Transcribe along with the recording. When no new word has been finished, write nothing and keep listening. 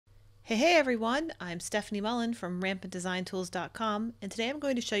Hey everyone, I'm Stefanie Mullen from RampantDesignTools.com, and today I'm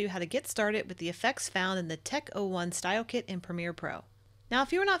going to show you how to get started with the effects found in the Tech 01 Style Kit in Premiere Pro. Now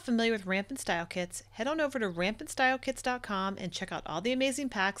if you are not familiar with Rampant Style Kits, head on over to RampantStyleKits.com and check out all the amazing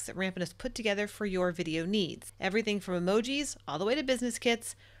packs that Rampant has put together for your video needs. Everything from emojis all the way to business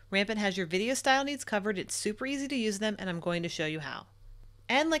kits, Rampant has your video style needs covered. It's super easy to use them, and I'm going to show you how.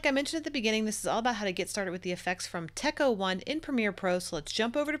 And like I mentioned at the beginning, this is all about how to get started with the effects from Tech 01 in Premiere Pro, so let's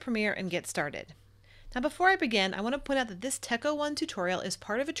jump over to Premiere and get started. Now before I begin, I want to point out that this Tech 01 tutorial is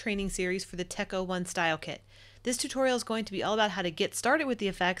part of a training series for the Tech 01 Style Kit. This tutorial is going to be all about how to get started with the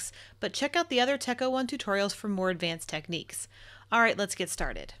effects, but check out the other Tech 01 tutorials for more advanced techniques. Alright, let's get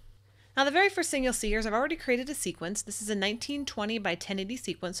started. Now the very first thing you'll see here is I've already created a sequence. This is a 1920 by 1080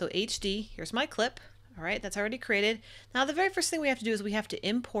 sequence, so HD. Here's my clip. All right, that's already created. Now the very first thing we have to do is we have to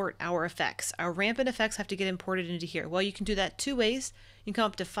import our effects. Our Rampant effects have to get imported into here. Well, you can do that two ways. You can come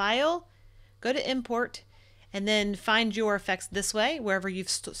up to File, go to Import, and then find your effects this way, wherever you've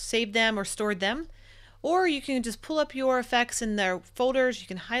saved them or stored them. Or you can just pull up your effects in their folders. You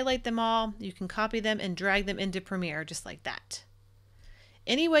can highlight them all. You can copy them and drag them into Premiere just like that.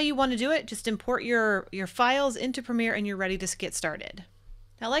 Any way you want to do it, just import your files into Premiere and you're ready to get started.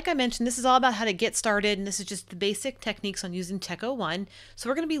 Now, like I mentioned, this is all about how to get started, and this is just the basic techniques on using Tech 01. So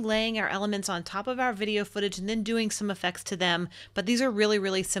we're going to be laying our elements on top of our video footage and then doing some effects to them, but these are really,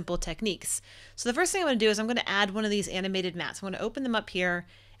 really simple techniques. So the first thing I'm going to do is I'm going to add one of these animated mats. I'm going to open them up here.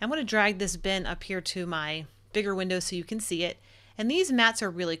 I'm going to drag this bin up here to my bigger window so you can see it. And these mats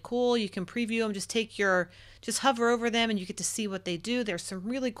are really cool. You can preview them, just hover over them and you get to see what they do. There's some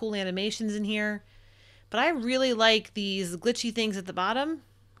really cool animations in here. But I really like these glitchy things at the bottom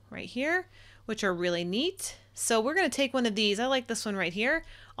right here, which are really neat. So we're going to take one of these. I like this one right here.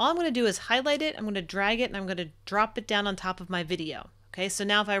 All I'm going to do is highlight it, I'm going to drag it, and I'm going to drop it down on top of my video. Okay, so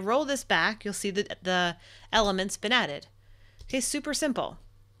now if I roll this back, you'll see that the element's been added. Okay, super simple.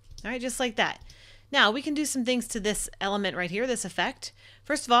 All right, just like that. Now we can do some things to this element right here, this effect.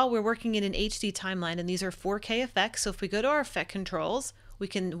 First of all, we're working in an HD timeline, and these are 4K effects. So if we go to our effect controls, we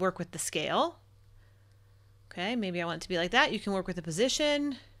can work with the scale. Okay, maybe I want it to be like that. You can work with the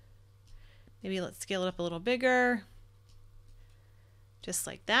position. Maybe let's scale it up a little bigger, just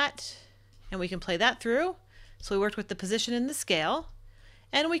like that. And we can play that through. So we worked with the position and the scale.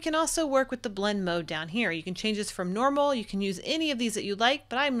 And we can also work with the blend mode down here. You can change this from normal. You can use any of these that you like,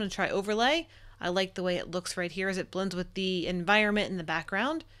 but I'm going to try overlay. I like the way it looks right here as it blends with the environment in the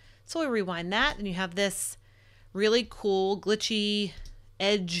background. So we rewind that and you have this really cool glitchy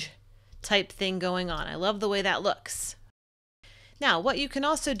edge type thing going on. I love the way that looks. Now, what you can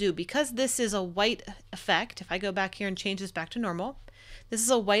also do, because this is a white effect, if I go back here and change this back to normal, this is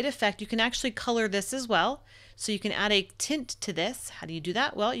a white effect. You can actually color this as well. So you can add a tint to this. How do you do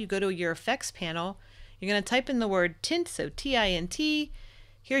that? Well, you go to your effects panel. You're going to type in the word tint, so T-I-N-T.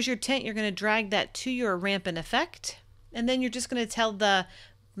 Here's your tint. You're going to drag that to your rampant effect. And then you're just going to tell the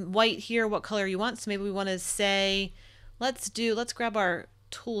white here what color you want. So maybe we want to say, let's grab our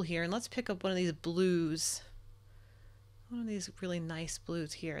tool here and let's pick up one of these blues. One of these really nice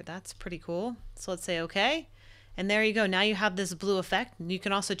blues here. That's pretty cool. So let's say okay. And there you go. Now you have this blue effect. And you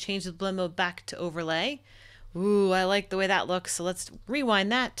can also change the blend mode back to overlay. Ooh, I like the way that looks. So let's rewind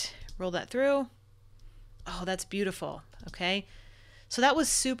that, roll that through. Oh, that's beautiful. Okay. So that was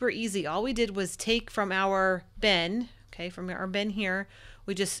super easy. All we did was take from our bin, okay, from our bin here,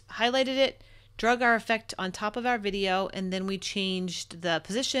 we just highlighted it, drug our effect on top of our video, and then we changed the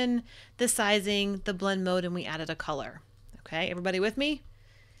position, the sizing, the blend mode, and we added a color. Okay, everybody with me?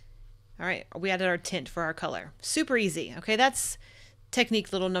 All right, we added our tint for our color. Super easy. Okay, that's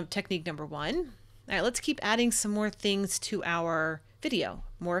technique number one. All right, let's keep adding some more things to our video,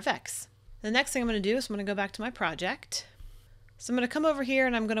 more effects. The next thing I'm going to do is I'm going to go back to my project. So I'm going to come over here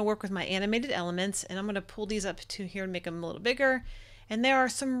and I'm going to work with my animated elements, and I'm going to pull these up to here and make them a little bigger. And there are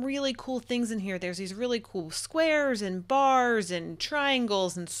some really cool things in here. There's these really cool squares and bars and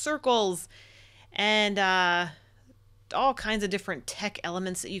triangles and circles and all kinds of different tech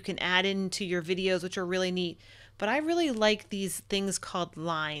elements that you can add into your videos, which are really neat. But I really like these things called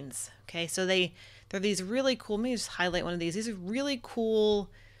lines. Okay, so they're these really cool, let me just highlight one of these. These are really cool,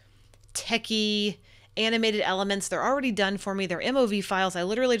 techie, animated elements. They're already done for me. They're MOV files. I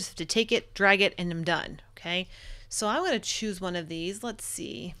literally just have to take it, drag it, and I'm done. Okay, so I'm going to choose one of these. Let's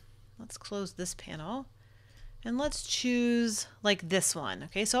see. Let's close this panel. And let's choose like this one.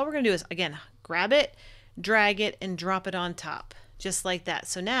 Okay, so all we're going to do is, again, grab it, drag it, and drop it on top, just like that.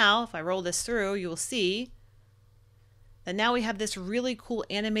 So now if I roll this through, you will see that now we have this really cool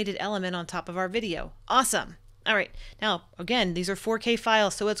animated element on top of our video. Awesome. All right, now again, these are 4K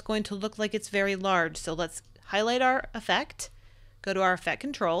files, so it's going to look like it's very large. So let's highlight our effect, go to our effect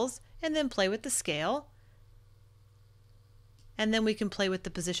controls, and then play with the scale. And then we can play with the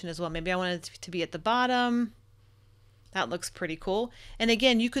position as well. Maybe I want it to be at the bottom. That looks pretty cool. And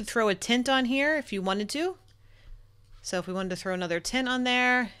again, you could throw a tint on here if you wanted to. So if we wanted to throw another tint on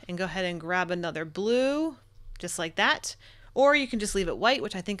there and go ahead and grab another blue, just like that. Or you can just leave it white,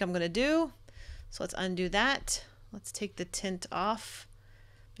 which I think I'm going to do. So let's undo that. Let's take the tint off.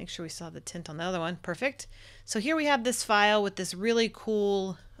 Make sure we still have the tint on the other one. Perfect. So here we have this file with this really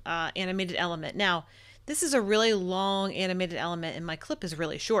cool animated element. Now, this is a really long animated element and my clip is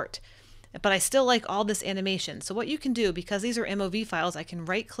really short, but I still like all this animation. So what you can do, because these are MOV files, I can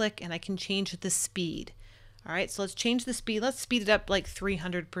right click and I can change the speed. All right, so let's change the speed. Let's speed it up like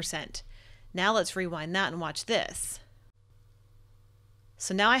 300%. Now let's rewind that and watch this.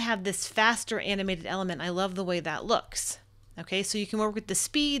 So now I have this faster animated element. I love the way that looks. Okay, so you can work with the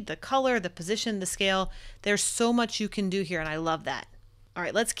speed, the color, the position, the scale. There's so much you can do here and I love that. All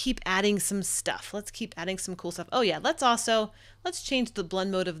right, let's keep adding some stuff. Let's keep adding some cool stuff. Oh yeah, let's change the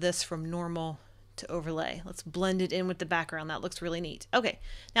blend mode of this from normal to overlay. Let's blend it in with the background. That looks really neat. Okay,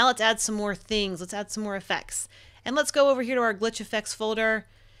 now let's add some more things. Let's add some more effects. And let's go over here to our glitch effects folder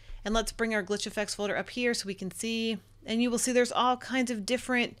and let's bring our glitch effects folder up here so we can see. And you will see there's all kinds of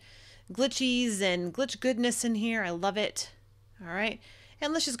different glitchies and glitch goodness in here. I love it. All right,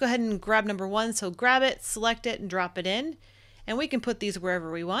 and let's just go ahead and grab number one. So grab it, select it, and drop it in. And we can put these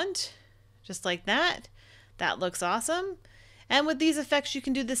wherever we want, just like that. That looks awesome. And with these effects, you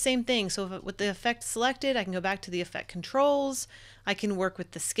can do the same thing. So with the effect selected, I can go back to the effect controls. I can work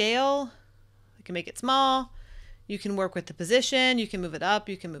with the scale. I can make it small. You can work with the position. You can move it up.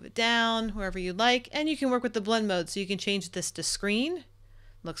 You can move it down, wherever you like. And you can work with the blend mode. So you can change this to screen.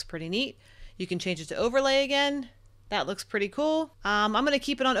 Looks pretty neat. You can change it to overlay again. That looks pretty cool. I'm going to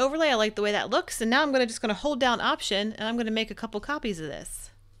keep it on overlay. I like the way that looks. And now I'm just going to hold down Option and I'm going to make a couple copies of this.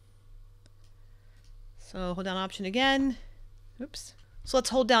 So hold down Option again. Oops. So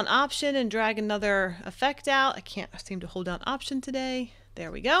let's hold down Option and drag another effect out. I can't seem to hold down Option today.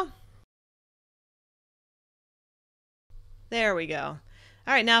 There we go. There we go.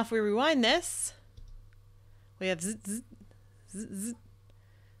 All right, now if we rewind this, we have zzz, zzz, zzz,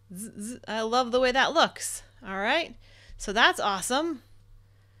 zzz, zzz. I love the way that looks. All right, so that's awesome.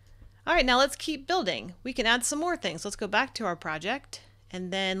 All right, now let's keep building. We can add some more things. Let's go back to our project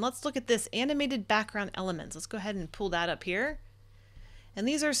and then let's look at this animated background elements. Let's go ahead and pull that up here. And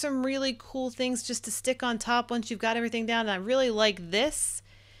these are some really cool things just to stick on top once you've got everything down. And I really like this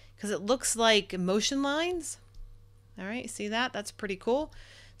because it looks like motion lines. All right, see that? That's pretty cool.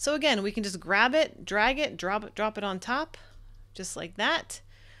 So again, we can just grab it, drag it, drop it on top, just like that,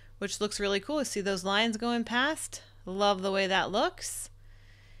 which looks really cool. You see those lines going past? Love the way that looks.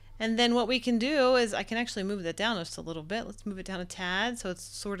 And then what we can do is I can actually move that down just a little bit. Let's move it down a tad so it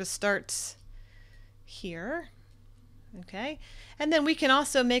sort of starts here. Okay, and then we can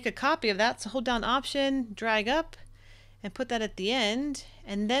also make a copy of that. So hold down Option, drag up, and put that at the end.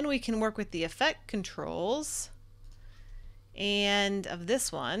 And then we can work with the effect controls and of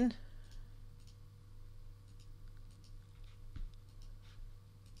this one.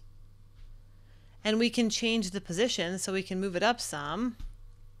 And we can change the position so we can move it up some.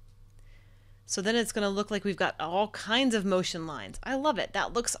 So then it's going to look like we've got all kinds of motion lines. I love it.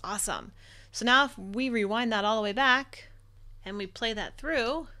 That looks awesome. So now if we rewind that all the way back and we play that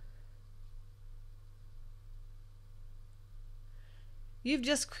through, you've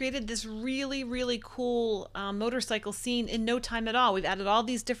just created this really, really cool motorcycle scene in no time at all. We've added all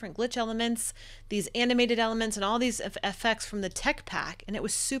these different glitch elements, these animated elements, and all these effects from the tech pack, and it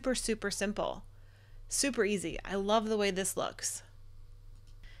was super, super simple. Super easy. I love the way this looks.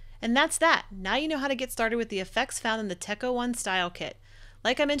 And that's that. Now you know how to get started with the effects found in the Tech01 Style Kit.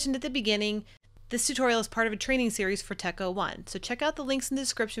 Like I mentioned at the beginning, this tutorial is part of a training series for Tech01, so check out the links in the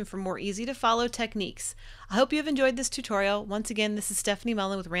description for more easy to follow techniques. I hope you have enjoyed this tutorial. Once again, this is Stefanie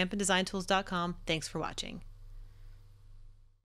Mullen with RampantDesignTools.com. Thanks for watching.